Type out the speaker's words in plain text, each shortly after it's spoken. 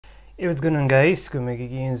Hey, what's going on, guys?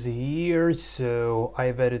 Games here. So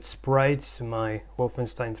I've added sprites to my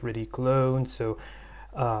Wolfenstein 3D clone. So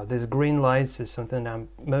this green lights is something I'm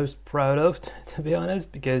most proud of, to be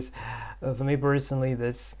honest, because for me personally,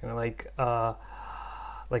 this kind of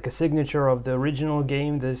like a signature of the original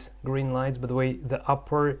game. This green lights. By the way,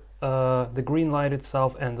 the green light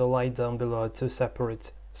itself and the light down below are two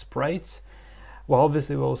separate sprites. Well,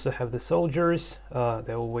 obviously we also have the soldiers.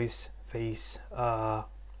 They always face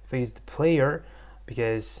the player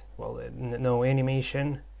because, well, no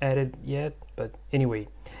animation added yet, but anyway.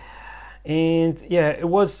 And yeah, it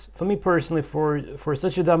was, for me personally, for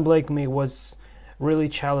such a dumb like me, it was really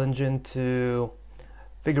challenging to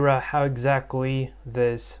figure out how exactly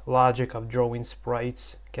this logic of drawing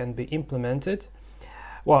sprites can be implemented.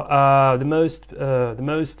 Well, the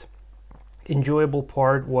most enjoyable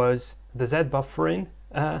part was the Z buffering,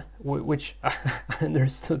 which I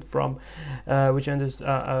understood from, which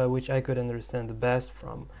I could understand the best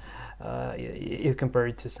from, if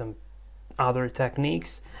compared to some other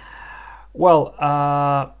techniques. Well,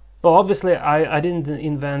 obviously I didn't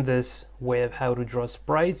invent this way of how to draw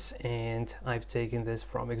sprites, and I've taken this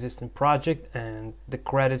from existing project, and the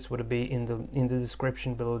credits would be in the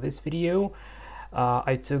description below this video.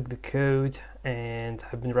 I took the code and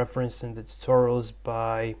have been referencing the tutorials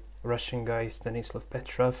by Russian guy Stanislav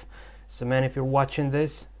Petrov. So man, if you're watching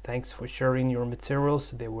this, thanks for sharing your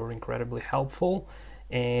materials. They were incredibly helpful,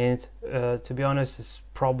 and to be honest, it's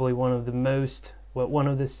probably one of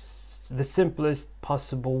the simplest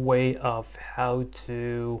possible way of how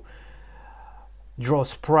to draw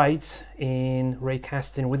sprites in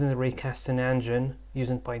raycasting within the raycasting engine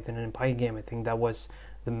using Python and pygame. I think that was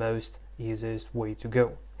the most easiest way to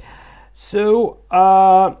go. So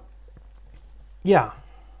yeah,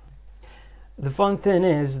 the fun thing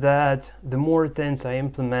is that the more things I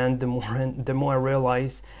implement, the more I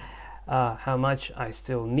realize how much I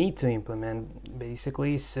still need to implement,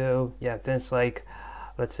 basically. So yeah, things like,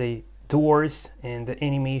 let's say, doors and the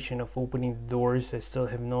animation of opening the doors, I still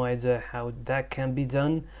have no idea how that can be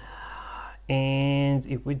done. And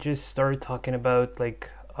if we just start talking about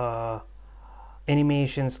like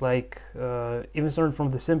animations, like even starting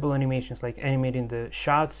from the simple animations like animating the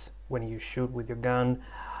shots when you shoot with your gun,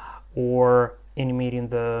 or animating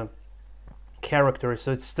the characters,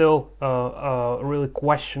 so it's still really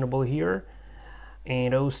questionable here.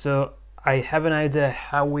 And also I have an idea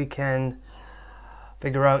how we can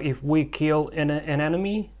figure out if we kill an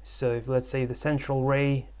enemy. So if, let's say, the central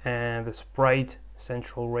ray and the sprite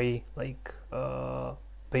central ray like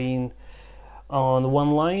being on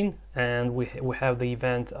one line, and we have the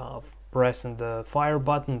event of pressing the fire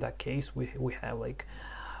button, in that case we have like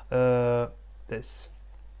this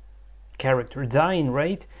character dying,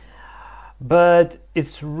 right? But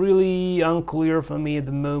it's really unclear for me at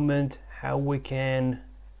the moment how we can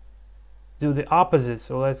do the opposite.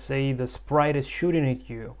 So let's say the sprite is shooting at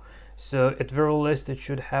you, so at very least it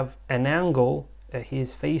should have an angle that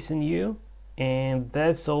he's facing you, and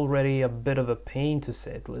that's already a bit of a pain, to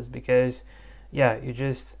say at least, because yeah, you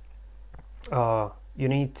just you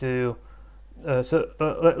need to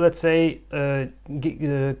let's say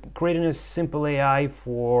creating a simple AI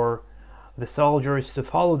for the soldiers to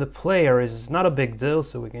follow the player is not a big deal,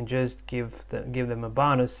 so we can just give them a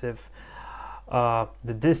bonus if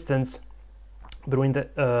the distance between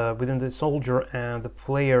within the soldier and the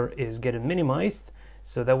player is getting minimized.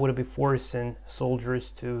 So that would be forcing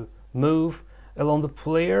soldiers to move along the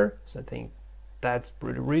player. So I think that's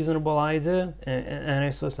pretty reasonable idea, and I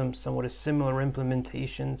saw some somewhat similar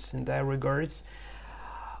implementations in that regards.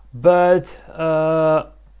 But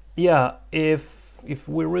yeah, if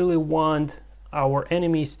we really want our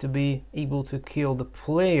enemies to be able to kill the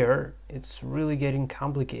player, it's really getting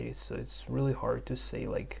complicated. So it's really hard to say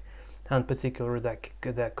like how in particular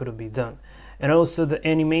that could be done. And also the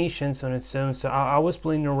animations on its own. So I was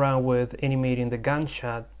playing around with animating the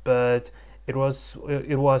gunshot, but it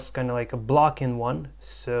was kind of like a blocking one.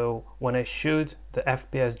 So when I shoot, the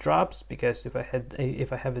FPS drops, because if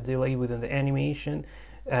I have a delay within the animation,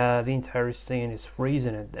 the entire scene is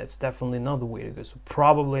freezing it. That's definitely not the way to go. So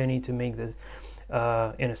probably I need to make this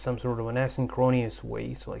in some sort of an asynchronous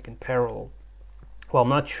way, so like in parallel. Well, I'm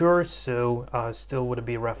not sure, so still would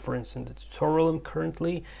be referenced in the tutorial I'm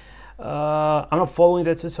currently. I'm not following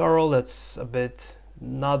that tutorial. That's a bit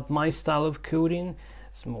not my style of coding.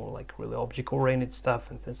 It's more like really object-oriented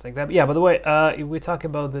stuff and things like that. But yeah, by the way, if we talk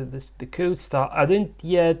about the code style, I didn't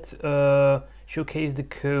yet showcase the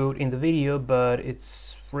code in the video, but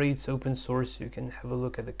it's free, it's open source, so you can have a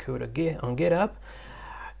look at the code on GitHub.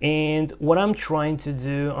 And what I'm trying to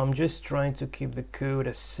do, I'm just trying to keep the code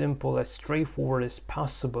as simple, as straightforward as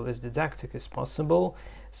possible, as didactic as possible.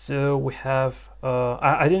 So we have,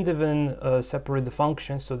 I didn't even separate the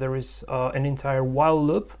functions, so there is an entire while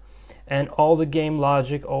loop, and all the game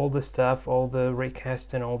logic, all the stuff, all the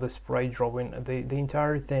raycasting, all the sprite drawing, the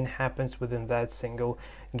entire thing happens within that single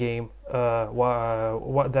game, that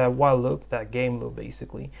while loop, that game loop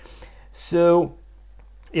basically. So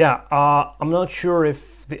yeah, I'm not sure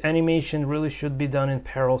if the animation really should be done in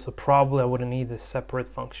parallel, so probably I wouldn't need a separate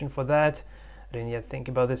function for that. I didn't yet think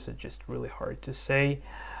about this, it's just really hard to say.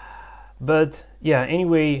 But yeah,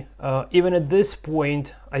 anyway, even at this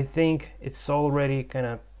point, I think it's already kind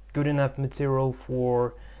of good enough material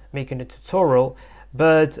for making a tutorial.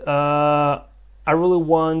 But I really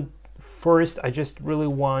want, first, I just really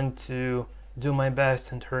want to do my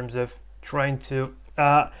best in terms of trying to,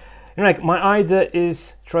 like my idea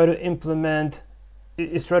is try to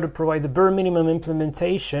provide the bare minimum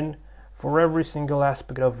implementation for every single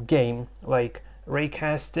aspect of game, like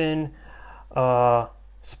raycasting,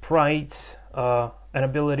 sprites, an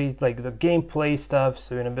ability like the gameplay stuff,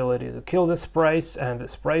 so an ability to kill the sprites, and the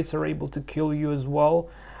sprites are able to kill you as well.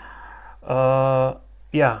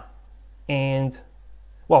 Yeah, and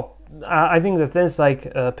well, I think that things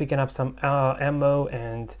like picking up some ammo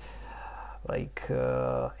and like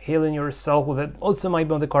healing yourself with it also might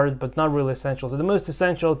be on the cards, but not really essential. So the most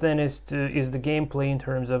essential thing is the gameplay in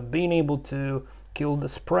terms of being able to kill the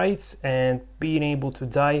sprites and being able to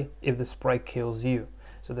die if the sprite kills you.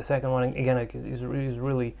 So the second one again is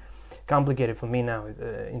really complicated for me now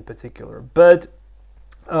in particular. But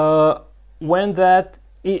when that,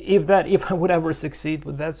 if I would ever succeed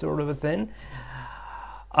with that sort of a thing,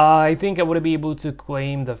 I think I would be able to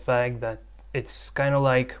claim the fact that it's kind of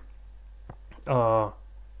like a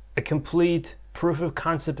complete proof of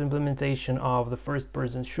concept implementation of the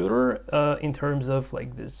first-person shooter in terms of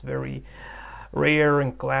like this very rare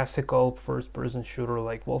and classical first-person shooter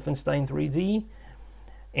like Wolfenstein 3D.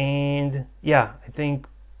 And yeah, I think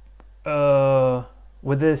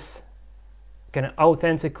with this kind of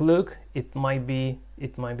authentic look, it might be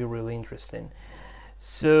really interesting.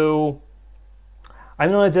 So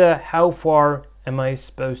I'm not sure how far am I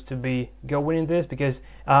supposed to be going in this, because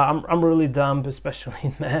I'm really dumb, especially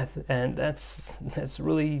in math, and that's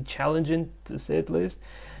really challenging to say at least,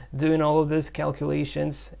 doing all of these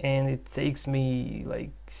calculations, and it takes me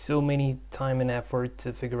like so many time and effort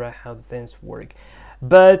to figure out how the things work.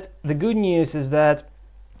 But the good news is that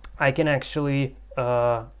I can actually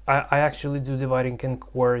I actually do divide and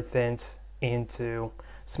conquer things into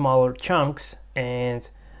smaller chunks, and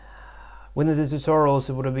within the tutorials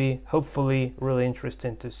it would be hopefully really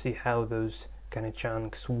interesting to see how those kind of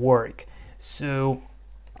chunks work. So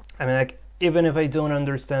I mean, like, even if I don't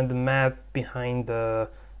understand the math behind the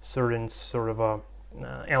certain sort of a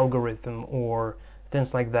algorithm or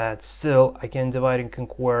things like that, still I can divide and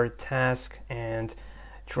conquer task and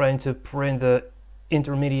trying to print the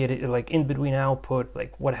intermediate, like in between output,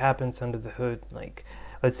 like what happens under the hood. Like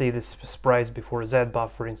let's say this sprites before Z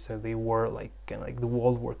buffering, so they were like kind of like the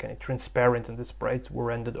world were kind of transparent and the sprites were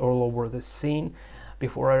rendered all over the scene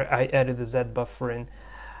before I added the Z buffering.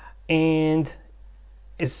 And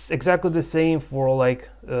it's exactly the same for like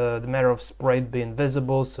the matter of sprite being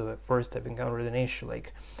visible. So at first I've encountered an issue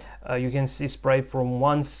like you can see sprite from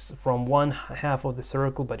one half of the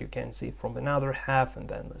circle, but you can't see it from another half, and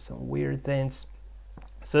then some weird things.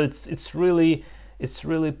 So it's really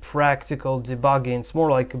practical debugging. It's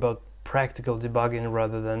more like about practical debugging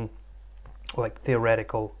rather than like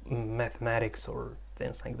theoretical mathematics or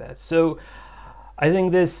things like that. So I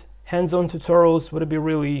think this hands-on tutorials would be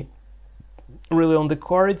really on the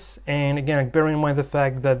cards. And again, like, bearing in mind the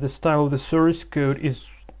fact that the style of the source code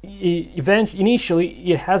is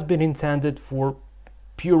initially it has been intended for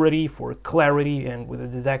purity, for clarity, and with the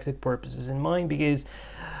didactic purposes in mind, because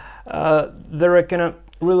there are kind of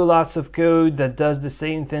really lots of code that does the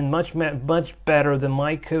same thing much better than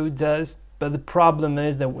my code does. But the problem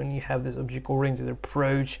is that when you have this object-oriented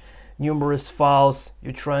approach, numerous files,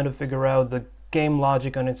 you're trying to figure out the game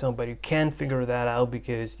logic on its own, but you can't figure that out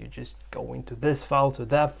because you just go into this file to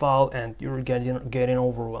that file and you're getting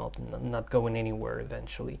overwhelmed and not going anywhere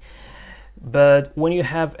eventually. But when you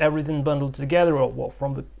have everything bundled together, well,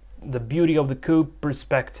 from the beauty of the code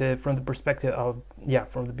perspective, from the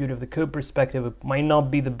beauty of the code perspective, it might not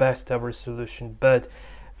be the best ever solution, but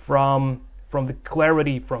from the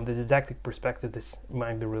clarity, from the didactic perspective, this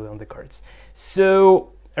might be really on the cards.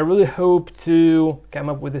 So I really hope to come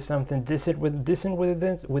up with something decent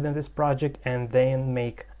within this project, and then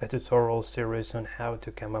make a tutorial series on how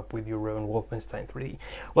to come up with your own Wolfenstein 3D.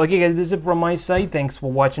 Well, okay guys, this is it from my side. Thanks for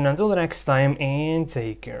watching. Until the next time, and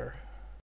take care.